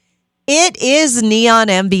It is Neon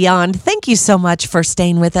and Beyond. Thank you so much for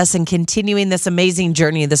staying with us and continuing this amazing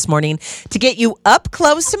journey this morning to get you up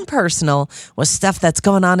close and personal with stuff that's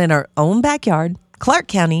going on in our own backyard, Clark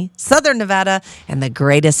County, Southern Nevada, and the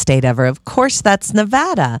greatest state ever. Of course, that's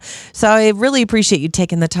Nevada. So I really appreciate you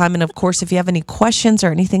taking the time. And of course, if you have any questions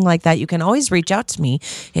or anything like that, you can always reach out to me.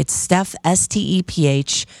 It's Steph,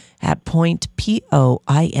 STEPH, at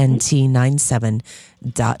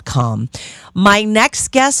POINT97.com. My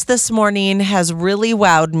next guest this morning has really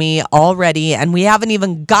wowed me already, and we haven't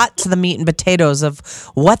even got to the meat and potatoes of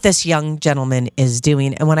what this young gentleman is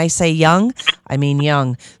doing. And when I say young, I mean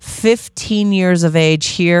young. 15 years of age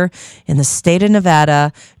here in the state of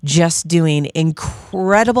Nevada, just doing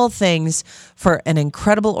incredible things for an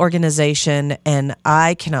incredible organization, and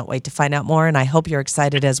I cannot wait to find out more, and I hope you're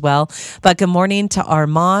excited as well. But good morning to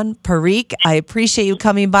Armand Parikh. I appreciate you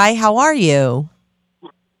coming by. How are you?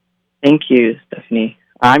 Thank you, Stephanie.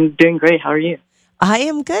 I'm doing great. How are you? I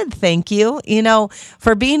am good, thank you. You know,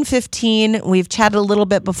 for being 15, we've chatted a little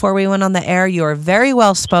bit before we went on the air. You are very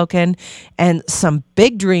well spoken and some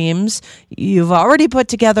big dreams. You've already put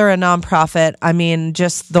together a nonprofit. I mean,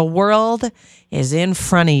 just the world is in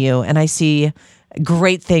front of you, and I see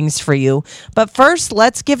great things for you. But first,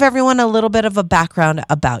 let's give everyone a little bit of a background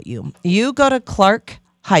about you. You go to Clark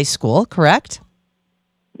High School, correct?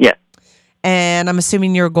 Yeah. And I'm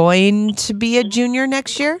assuming you're going to be a junior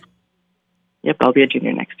next year? Yep, I'll be a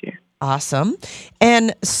junior next year. Awesome.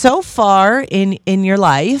 And so far in your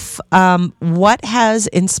life, what has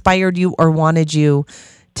inspired you or wanted you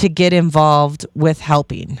to get involved with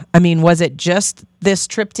helping? I mean, was it just this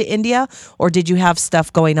trip to India, or did you have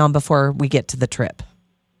stuff going on before we get to the trip?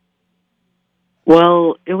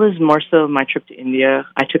 Well, it was more so my trip to India.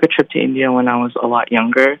 I took a trip to India when I was a lot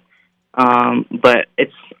younger, but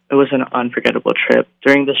it was an unforgettable trip.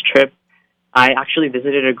 During this trip, I actually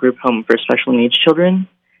visited a group home for special needs children,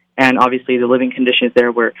 and obviously the living conditions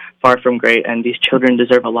there were far from great, and these children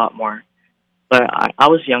deserve a lot more. But I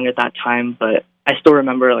was young at that time, but I still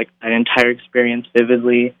remember like that entire experience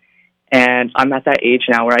vividly, and I'm at that age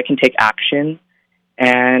now where I can take action.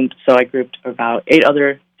 And so I grouped about 8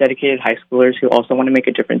 other dedicated high schoolers who also want to make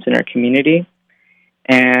a difference in our community,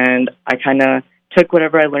 and I kind of took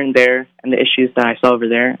whatever I learned there and the issues that I saw over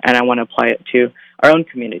there, and I want to apply it to our own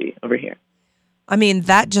community over here. I mean,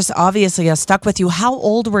 that just obviously has stuck with you. How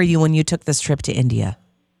old were you when you took this trip to India?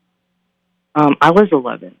 I was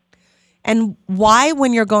 11. And why,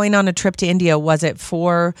 when you're going on a trip to India, was it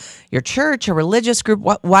for your church, a religious group?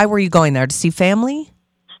 Why were you going there? To see family?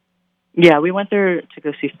 Yeah, we went there to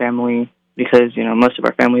go see family because, most of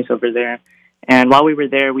our family's over there. And while we were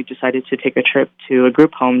there, we decided to take a trip to a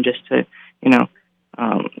group home just to,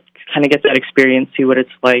 kind of get that experience, see what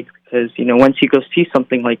it's like. Because, once you go see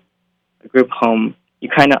something like a group home, you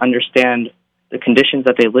kind of understand the conditions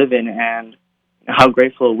that they live in and how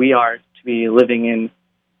grateful we are to be living in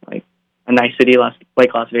like a nice city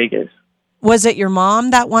like Las Vegas. Was it your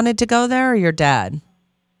mom that wanted to go there or your dad?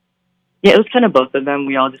 Yeah, it was kind of both of them.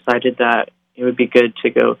 We all decided that it would be good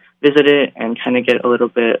to go visit it and kind of get a little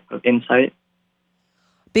bit of insight.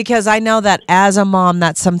 Because I know that as a mom,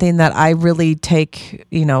 that's something that I really take,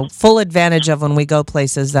 full advantage of when we go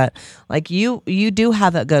places that, like you do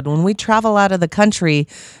have it good. When we travel out of the country,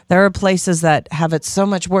 there are places that have it so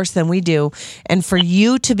much worse than we do. And for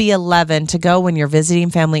you to be 11, to go when you're visiting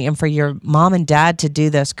family, and for your mom and dad to do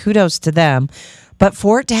this, kudos to them. But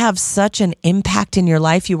for it to have such an impact in your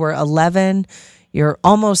life, you were 11, you're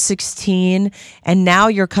almost 16, and now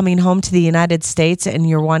you're coming home to the United States and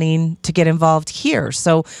you're wanting to get involved here.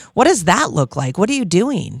 So what does that look like? What are you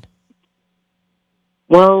doing?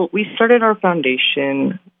 Well, we started our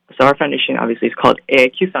foundation. So our foundation obviously is called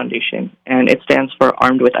AIQ Foundation, and it stands for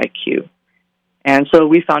Armed with IQ. And so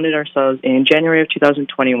we founded ourselves in January of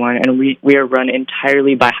 2021, and we are run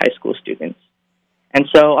entirely by high school students. And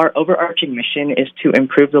so our overarching mission is to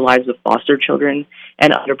improve the lives of foster children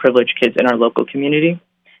and underprivileged kids in our local community.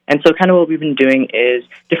 And so kind of what we've been doing is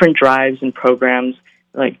different drives and programs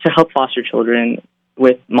like to help foster children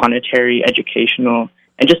with monetary, educational,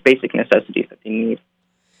 and just basic necessities that they need.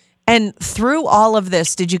 And through all of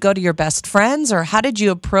this, did you go to your best friends, or how did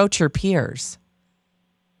you approach your peers?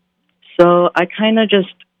 So I kind of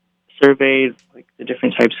just surveyed like the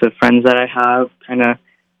different types of friends that I have, kind of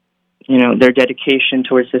their dedication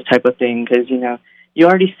towards this type of thing, because, you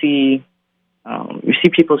already see, you see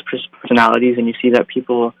people's personalities, and you see that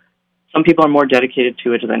some people are more dedicated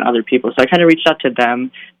to it than other people. So I kind of reached out to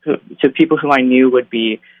them, to people who I knew would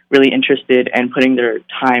be really interested in putting their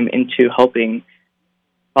time into helping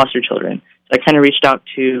foster children. So I kind of reached out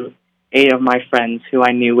to 8 of my friends who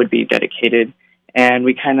I knew would be dedicated, and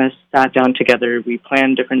we kind of sat down together. We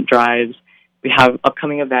planned different drives. We have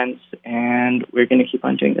upcoming events, and we're going to keep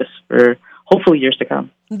on doing this for hopefully years to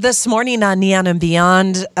come. This morning on Neon and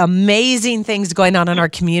Beyond, amazing things going on in our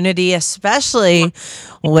community, especially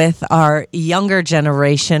with our younger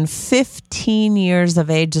generation, 15 years of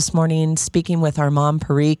age this morning, speaking with our mom,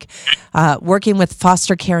 Parikh, working with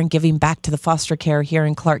foster care and giving back to the foster care here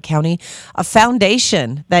in Clark County, a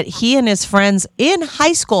foundation that he and his friends in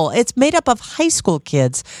high school, it's made up of high school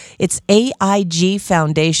kids. It's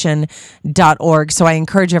aigfoundation.org. So I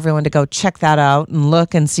encourage everyone to go check that out and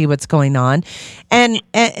look and see what's going on. And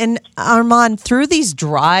Armand, through these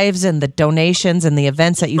drives and the donations and the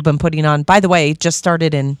events that you've been putting on, by the way, just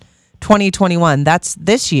started in 2021. That's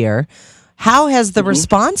this year. How has the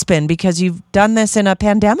response been? Because you've done this in a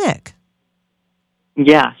pandemic.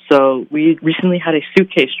 Yeah, so we recently had a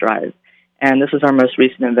suitcase drive, and this is our most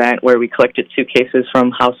recent event where we collected suitcases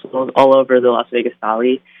from households all over the Las Vegas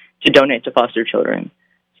Valley to donate to foster children.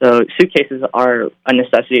 So suitcases are a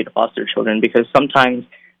necessity to foster children because sometimes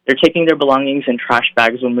they're taking their belongings in trash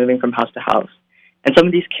bags when moving from house to house. And some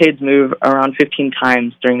of these kids move around 15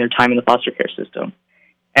 times during their time in the foster care system.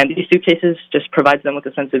 And these suitcases just provides them with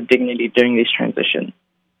a sense of dignity during these transitions.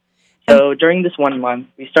 So during this 1 month,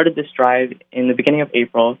 we started this drive in the beginning of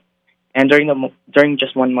April. And during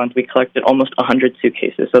just 1 month, we collected almost 100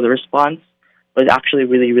 suitcases. So the response was actually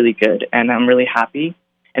really, really good. And I'm really happy.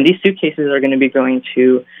 And these suitcases are going to be going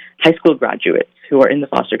to high school graduates who are in the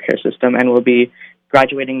foster care system and will be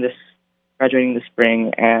graduating this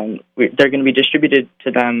spring, and they're going to be distributed to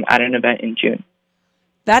them at an event in June.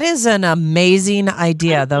 That is an amazing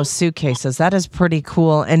idea, those suitcases. That is pretty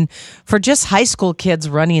cool. And for just high school kids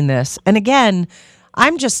running this, and again,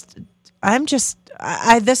 this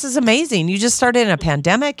is amazing. You just started in a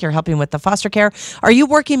pandemic. You're helping with the foster care. Are you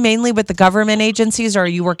working mainly with the government agencies, or are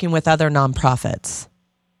you working with other nonprofits?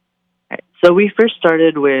 Right. So we first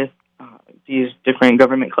started with these different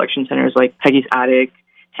government collection centers like Peggy's Attic,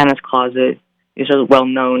 Hannah's Closet. These are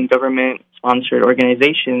well-known government-sponsored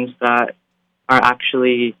organizations that are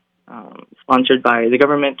actually sponsored by the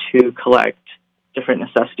government to collect different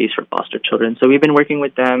necessities for foster children. So we've been working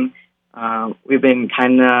with them. We've been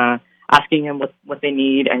kind of asking them what they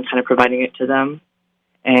need and kind of providing it to them.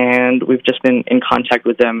 And we've just been in contact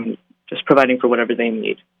with them, just providing for whatever they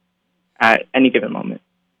need at any given moment.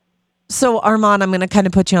 So, Armand, I'm going to kind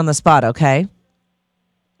of put you on the spot, okay?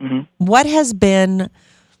 Mm-hmm. What has been,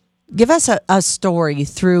 give us a story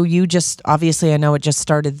through, you just, obviously I know it just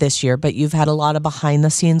started this year, but you've had a lot of behind the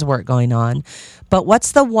scenes work going on. But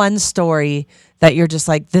what's the one story that you're just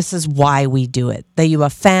like, this is why we do it, that you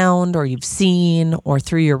have found or you've seen or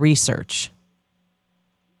through your research?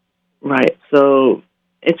 Right. So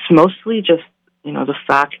it's mostly just, the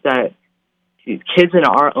fact that kids in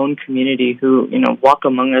our own community who, walk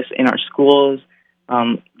among us in our schools,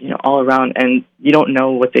 all around, and you don't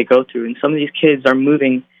know what they go through. And some of these kids are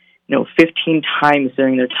moving, 15 times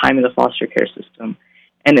during their time in the foster care system.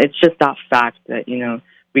 And it's just that fact that,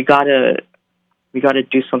 we gotta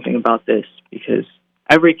do something about this because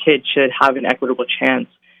every kid should have an equitable chance,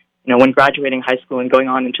 when graduating high school and going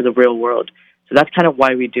on into the real world. So that's kind of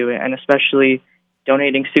why we do it, and especially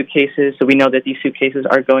donating suitcases. So we know that these suitcases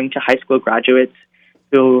are going to high school graduates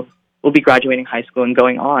who will be graduating high school and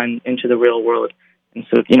going on into the real world. And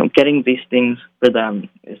so, getting these things for them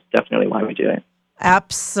is definitely why we do it.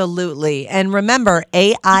 Absolutely. And remember,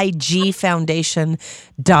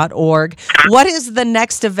 aigfoundation.org. What is the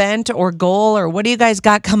next event or goal, or what do you guys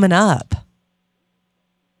got coming up?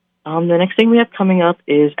 The next thing we have coming up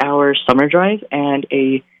is our summer drive and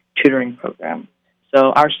a tutoring program.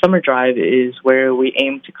 So our summer drive is where we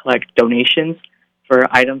aim to collect donations for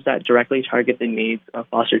items that directly target the needs of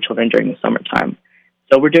foster children during the summertime.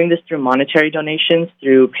 So we're doing this through monetary donations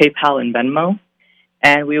through PayPal and Venmo,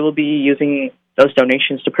 and we will be using those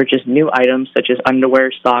donations to purchase new items such as underwear,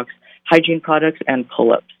 socks, hygiene products, and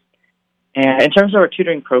pull-ups. And in terms of our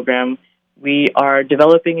tutoring program, we are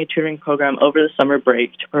developing a tutoring program over the summer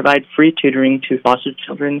break to provide free tutoring to foster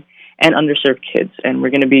children and underserved kids. And we're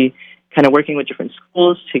going to be kind of working with different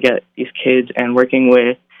schools to get these kids and working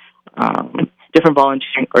with different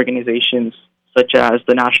volunteering organizations such as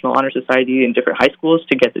the National Honor Society and different high schools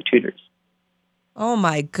to get the tutors. Oh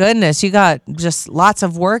my goodness, you got just lots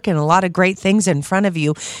of work and a lot of great things in front of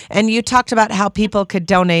you. And you talked about how people could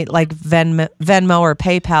donate like Venmo or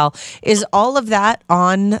PayPal. Is all of that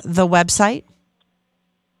on the website?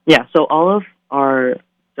 Yeah, so all of our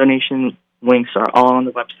donation links are all on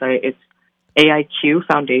the website. It's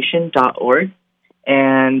aiqfoundation.org,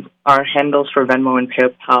 and our handles for Venmo and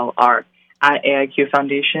PayPal are at AIQ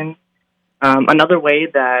Foundation. Another way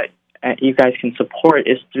that you guys can support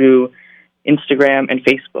is through Instagram and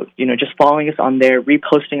Facebook. Just following us on there,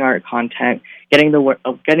 reposting our content, getting the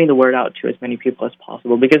word out to as many people as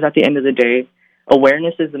possible. Because at the end of the day,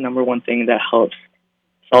 awareness is the number one thing that helps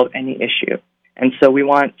solve any issue. And so we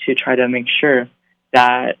want to try to make sure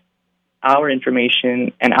that our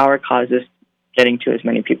information and our cause is getting to as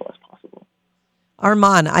many people as possible.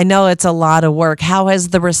 Arman, I know it's a lot of work. How has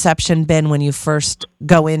the reception been when you first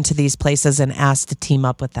go into these places and ask to team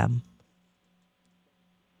up with them?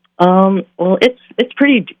 Well, it's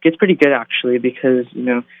pretty good actually, because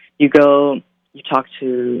you go, you talk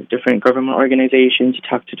to different government organizations, you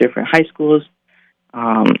talk to different high schools,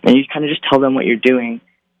 and you kind of just tell them what you're doing,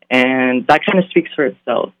 and that kind of speaks for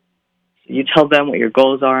itself. So you tell them what your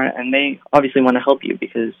goals are, and they obviously want to help you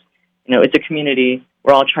because it's a community.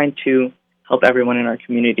 We're all trying to help everyone in our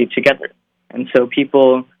community together, and so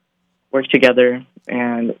people work together,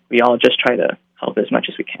 and we all just try to help as much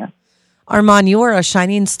as we can. Arman, you are a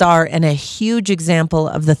shining star and a huge example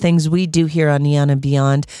of the things we do here on Neon and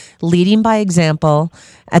Beyond, leading by example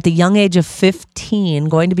at the young age of 15,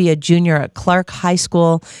 going to be a junior at Clark High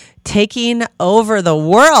School, taking over the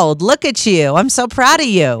world. Look at you. I'm so proud of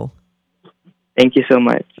you. Thank you so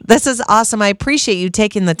much. This is awesome. I appreciate you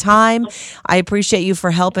taking the time. I appreciate you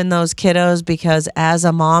for helping those kiddos because as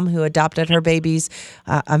a mom who adopted her babies,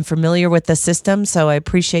 I'm familiar with the system. So I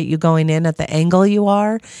appreciate you going in at the angle you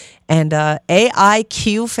are. And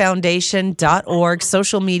AIQFoundation.org,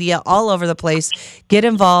 social media all over the place. Get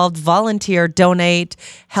involved, volunteer, donate,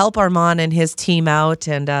 help Arman and his team out.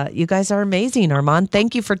 And you guys are amazing, Arman.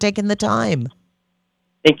 Thank you for taking the time.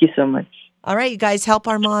 Thank you so much. All right, you guys, help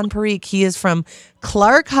Arman Parikh. He is from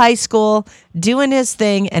Clark High School, doing his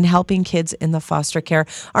thing and helping kids in the foster care.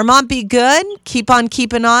 Arman, be good. Keep on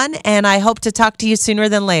keeping on, and I hope to talk to you sooner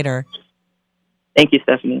than later. Thank you,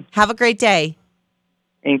 Stephanie. Have a great day.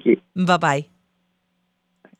 Thank you. Bye-bye.